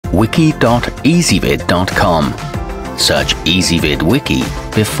wiki.easybib.com. Search Ezvid Wiki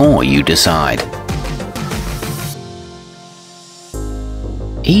before you decide.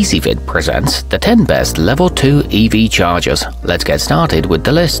 Easybib presents the 10 best Level 2 EV chargers. Let's get started with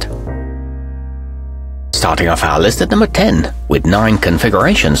the list. Starting off our list at number 10, with 9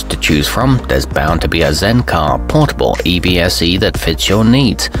 configurations to choose from, there's bound to be a zencar portable evse that fits your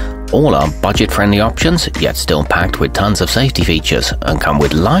needs. All are budget-friendly options, yet still packed with tons of safety features and come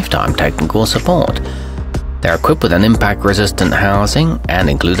with lifetime technical support. They're equipped with an impact-resistant housing and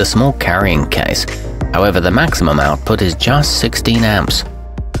include a small carrying case. However, the maximum output is just 16 amps.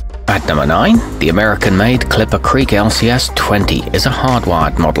 At number 9, the American-made Clippercreek LCS20 is a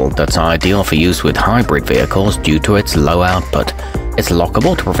hardwired model that's ideal for use with hybrid vehicles due to its low output. It's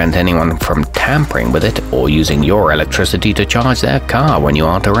lockable to prevent anyone from tampering with it or using your electricity to charge their car when you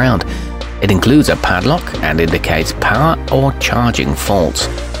aren't around. It includes a padlock and indicates power or charging faults.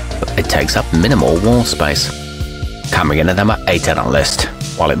 It takes up minimal wall space. Coming in at number 8 on our list.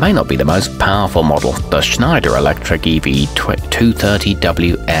 While it may not be the most powerful model, the Schneider electric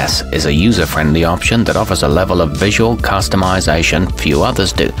EV230WS is a user-friendly option that offers a level of visual customization few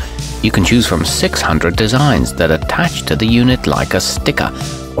others do. You can choose from 600 designs that attach to the unit like a sticker,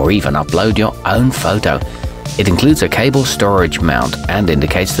 or even upload your own photo. It includes a cable storage mount and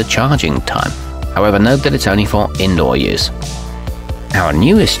indicates the charging time. However, note that it's only for indoor use. Our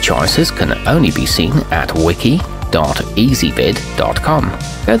newest choices can only be seen at wiki.easybib.com.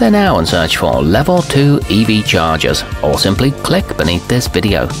 Go there now and search for Level 2 EV chargers, or simply click beneath this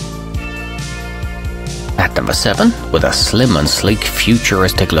video. At number 7, with a slim and sleek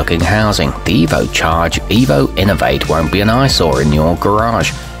futuristic looking housing, the evocharge evoinnovate won't be an eyesore in your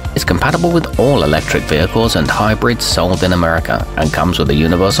garage. It's compatible with all electric vehicles and hybrids sold in America and comes with a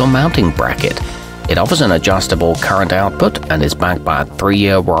universal mounting bracket. It offers an adjustable current output and is backed by a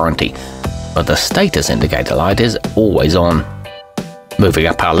 3-year warranty, but the status indicator light is always on. Moving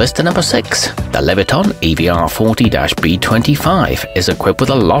up our list to number 6, the Leviton EBR40B25 is equipped with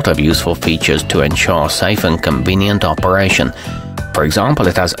a lot of useful features to ensure safe and convenient operation. For example,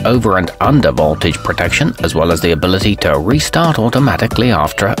 it has over and under voltage protection, as well as the ability to restart automatically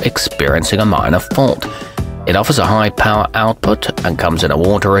after experiencing a minor fault. It offers a high power output and comes in a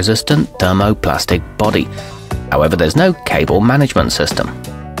water-resistant thermoplastic body. However, there's no cable management system.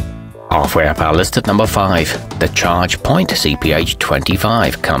 Halfway up our list at number 5, the ChargePoint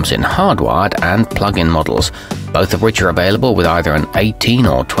CPH25 comes in hardwired and plug-in models, both of which are available with either an 18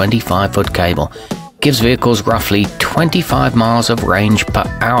 or 25-foot cable. Gives vehicles roughly 25 miles of range per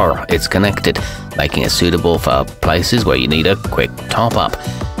hour it's connected, making it suitable for places where you need a quick top-up.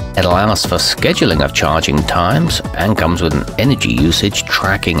 It allows for scheduling of charging times and comes with an energy usage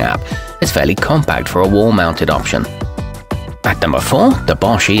tracking app. It's fairly compact for a wall-mounted option. At number 4, the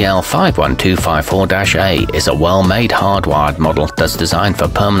Boshy L5 1254-A is a well-made hardwired model that's designed for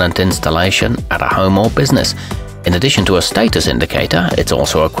permanent installation at a home or business. In addition to a status indicator, it's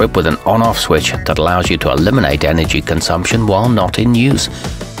also equipped with an on-off switch that allows you to eliminate energy consumption while not in use.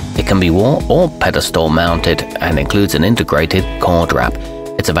 It can be wall or pedestal mounted and includes an integrated cord wrap.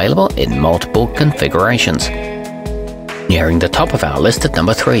 It's available in multiple configurations. Nearing the top of our list at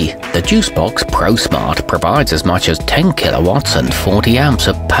number 3, the Juicebox Pro Smart provides as much as 10 kilowatts and 40 amps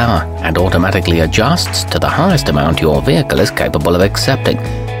of power and automatically adjusts to the highest amount your vehicle is capable of accepting.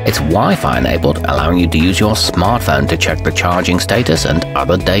 It's Wi-Fi enabled, allowing you to use your smartphone to check the charging status and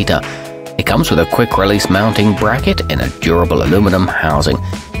other data. It comes with a quick release mounting bracket in a durable aluminum housing.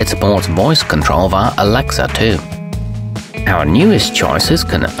 It supports voice control via Alexa too. Our newest choices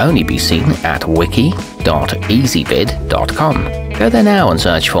can only be seen at wiki.easybib.com. Go there now and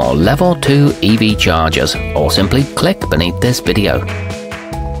search for Level 2 EV chargers, or simply click beneath this video.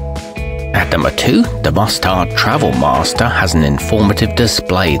 At number 2, the mustart travelmaster has an informative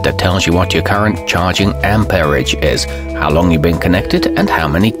display that tells you what your current charging amperage is, how long you've been connected, and how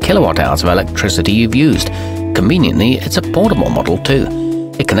many kilowatt hours of electricity you've used. Conveniently, it's a portable model too.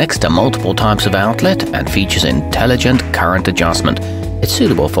 It connects to multiple types of outlet and features intelligent current adjustment. It's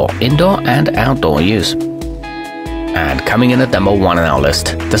suitable for indoor and outdoor use. And coming in at number 1 on our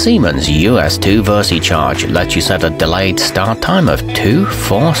list, the Siemens US2 versicharge lets you set a delayed start time of 2,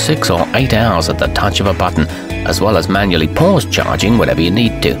 4, 6 or 8 hours at the touch of a button, as well as manually pause charging whenever you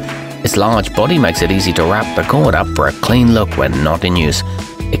need to. Its large body makes it easy to wrap the cord up for a clean look when not in use.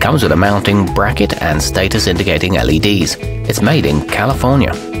 It comes with a mounting bracket and status indicating LEDs. It's made in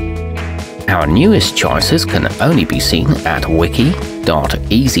California. Our newest choices can only be seen at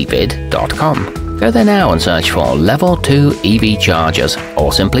wiki.easybib.com. Go there now and search for Level 2 EV chargers,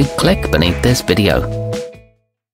 or simply click beneath this video.